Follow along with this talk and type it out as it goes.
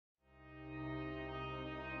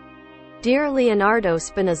Dear Leonardo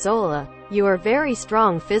Spinazzola, you are very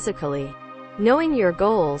strong physically. Knowing your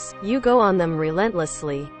goals, you go on them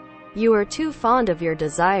relentlessly. You are too fond of your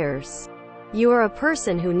desires. You are a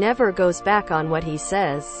person who never goes back on what he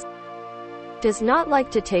says. Does not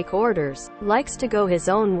like to take orders, likes to go his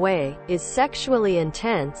own way, is sexually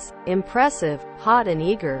intense, impressive, hot and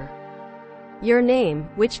eager. Your name,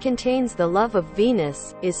 which contains the love of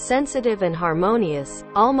Venus, is sensitive and harmonious,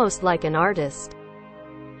 almost like an artist.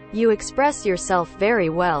 You express yourself very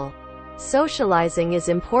well. Socializing is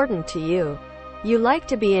important to you. You like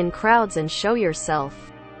to be in crowds and show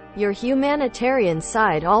yourself. Your humanitarian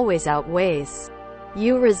side always outweighs.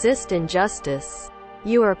 You resist injustice.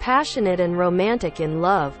 You are passionate and romantic in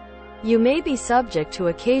love. You may be subject to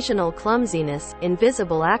occasional clumsiness,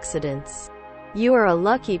 invisible accidents. You are a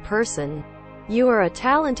lucky person. You are a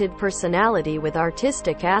talented personality with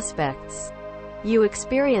artistic aspects. You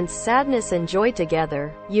experience sadness and joy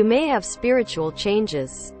together. You may have spiritual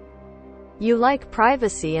changes. You like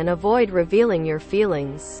privacy and avoid revealing your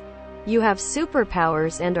feelings. You have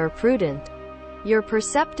superpowers and are prudent. Your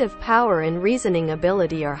perceptive power and reasoning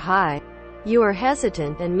ability are high. You are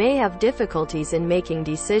hesitant and may have difficulties in making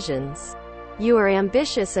decisions. You are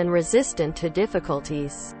ambitious and resistant to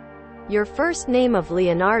difficulties. Your first name of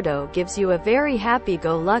Leonardo gives you a very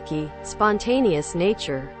happy-go-lucky, spontaneous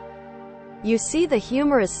nature. You see the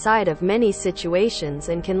humorous side of many situations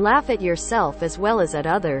and can laugh at yourself as well as at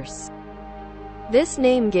others. This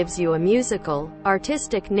name gives you a musical,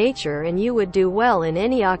 artistic nature and you would do well in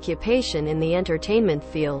any occupation in the entertainment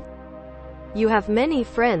field. You have many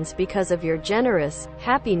friends because of your generous,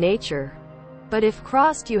 happy nature. But if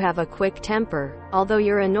crossed you have a quick temper, although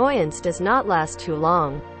your annoyance does not last too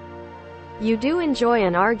long. You do enjoy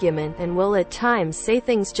an argument and will at times say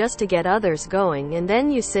things just to get others going and then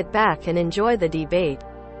you sit back and enjoy the debate.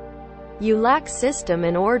 You lack system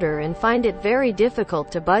and order and find it very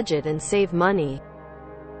difficult to budget and save money.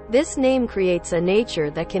 This name creates a nature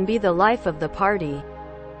that can be the life of the party.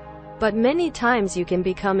 But many times you can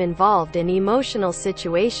become involved in emotional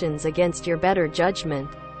situations against your better judgment.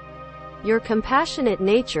 Your compassionate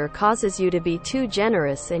nature causes you to be too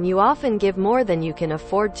generous and you often give more than you can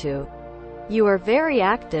afford to. You are very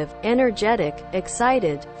active, energetic,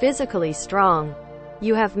 excited, physically strong.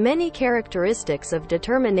 You have many characteristics of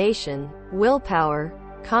determination, willpower,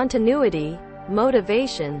 continuity,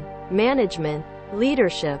 motivation, management,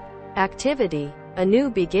 leadership, activity, a new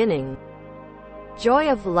beginning,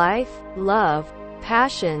 joy of life, love,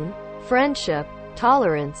 passion, friendship,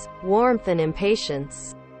 tolerance, warmth and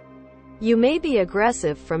impatience. You may be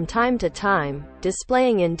aggressive from time to time,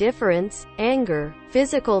 displaying indifference, anger,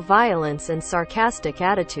 physical violence and sarcastic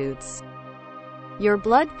attitudes. Your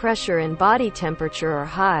blood pressure and body temperature are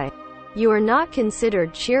high. You are not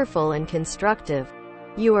considered cheerful and constructive.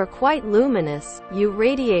 You are quite luminous, you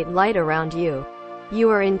radiate light around you. You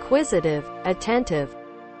are inquisitive, attentive,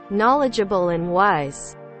 knowledgeable and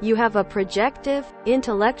wise. You have a projective,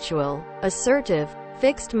 intellectual, assertive,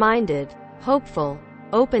 fixed-minded, hopeful,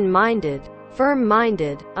 open-minded,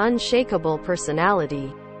 firm-minded, unshakable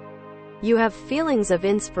personality. You have feelings of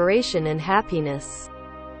inspiration and happiness.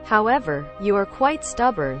 However, you are quite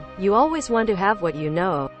stubborn, you always want to have what you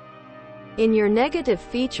know. In your negative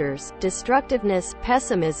features, destructiveness,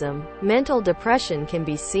 pessimism, mental depression can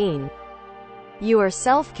be seen. You are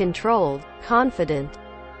self-controlled, confident,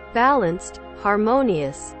 balanced,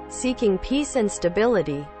 harmonious, seeking peace and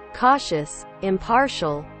stability, cautious,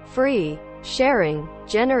 impartial, free, sharing,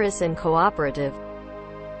 generous and cooperative.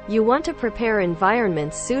 You want to prepare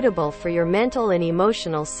environments suitable for your mental and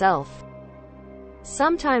emotional self.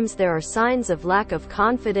 Sometimes there are signs of lack of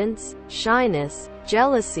confidence, shyness,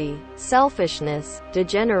 jealousy, selfishness,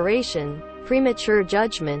 degeneration, premature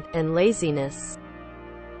judgment, and laziness.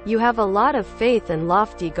 You have a lot of faith and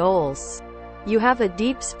lofty goals. You have a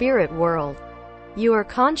deep spirit world. You are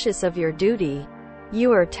conscious of your duty.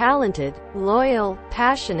 You are talented, loyal,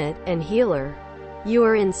 passionate, and healer. You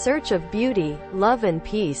are in search of beauty, love and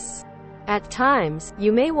peace. At times,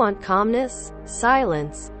 you may want calmness,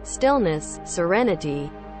 silence, stillness, serenity,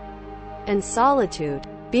 and solitude.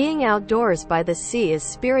 Being outdoors by the sea is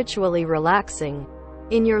spiritually relaxing.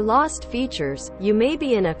 In your lost features, you may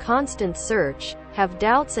be in a constant search, have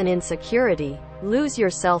doubts and insecurity, lose your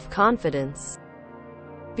self-confidence,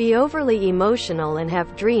 be overly emotional and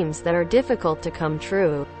have dreams that are difficult to come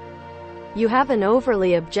true. You have an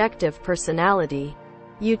overly objective personality.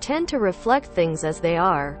 You tend to reflect things as they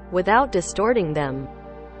are, without distorting them.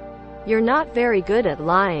 You're not very good at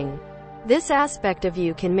lying. This aspect of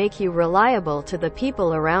you can make you reliable to the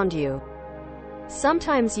people around you.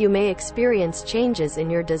 Sometimes you may experience changes in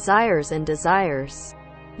your desires.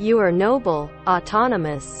 You are noble,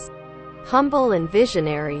 autonomous, humble and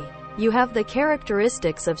visionary. You have the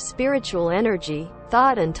characteristics of spiritual energy,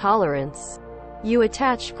 thought and tolerance. You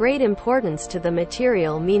attach great importance to the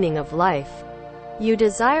material meaning of life. You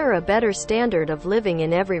desire a better standard of living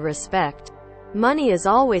in every respect. Money is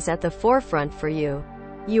always at the forefront for you.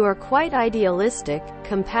 You are quite idealistic,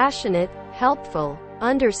 compassionate, helpful,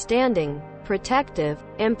 understanding, protective,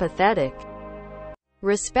 empathetic,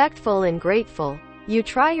 respectful and grateful. You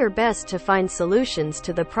try your best to find solutions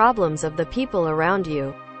to the problems of the people around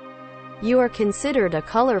you. You are considered a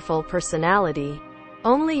colorful personality.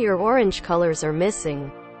 Only your orange colors are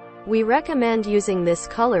missing. We recommend using this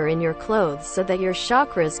color in your clothes so that your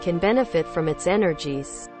chakras can benefit from its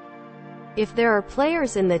energies. If there are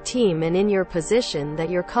players in the team and in your position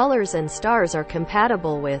that your colors and stars are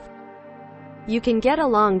compatible with, you can get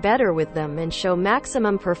along better with them and show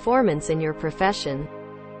maximum performance in your profession.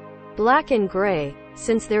 Black and gray.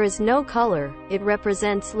 Since there is no color, it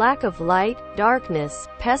represents lack of light, darkness,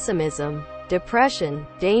 pessimism, depression,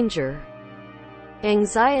 danger,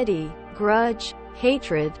 anxiety, grudge,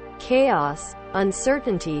 hatred, chaos,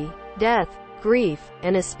 uncertainty, death, grief,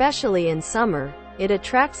 and especially in summer, it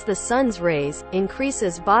attracts the sun's rays,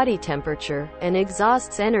 increases body temperature, and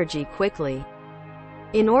exhausts energy quickly.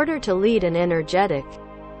 In order to lead an energetic,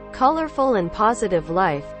 colorful and positive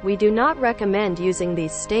life, we do not recommend using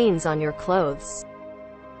these stains on your clothes.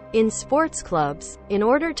 In sports clubs, in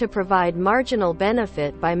order to provide marginal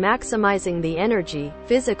benefit by maximizing the energy,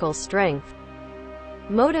 physical strength,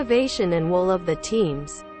 motivation and will of the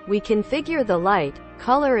teams, we configure the light,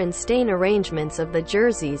 color and stain arrangements of the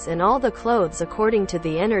jerseys and all the clothes according to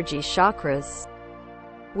the energy chakras.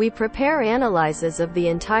 We prepare analyses of the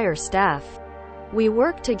entire staff. We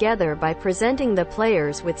work together by presenting the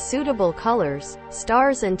players with suitable colors,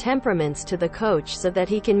 stars and temperaments to the coach so that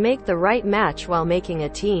he can make the right match while making a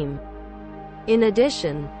team. In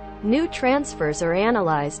addition, new transfers are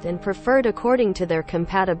analyzed and preferred according to their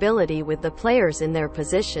compatibility with the players in their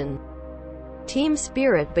position. Team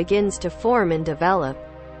spirit begins to form and develop.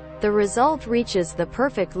 The result reaches the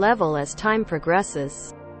perfect level as time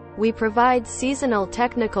progresses. We provide seasonal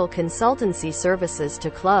technical consultancy services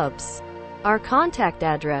to clubs. Our contact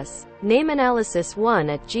address,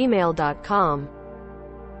 nameanalysis1@gmail.com.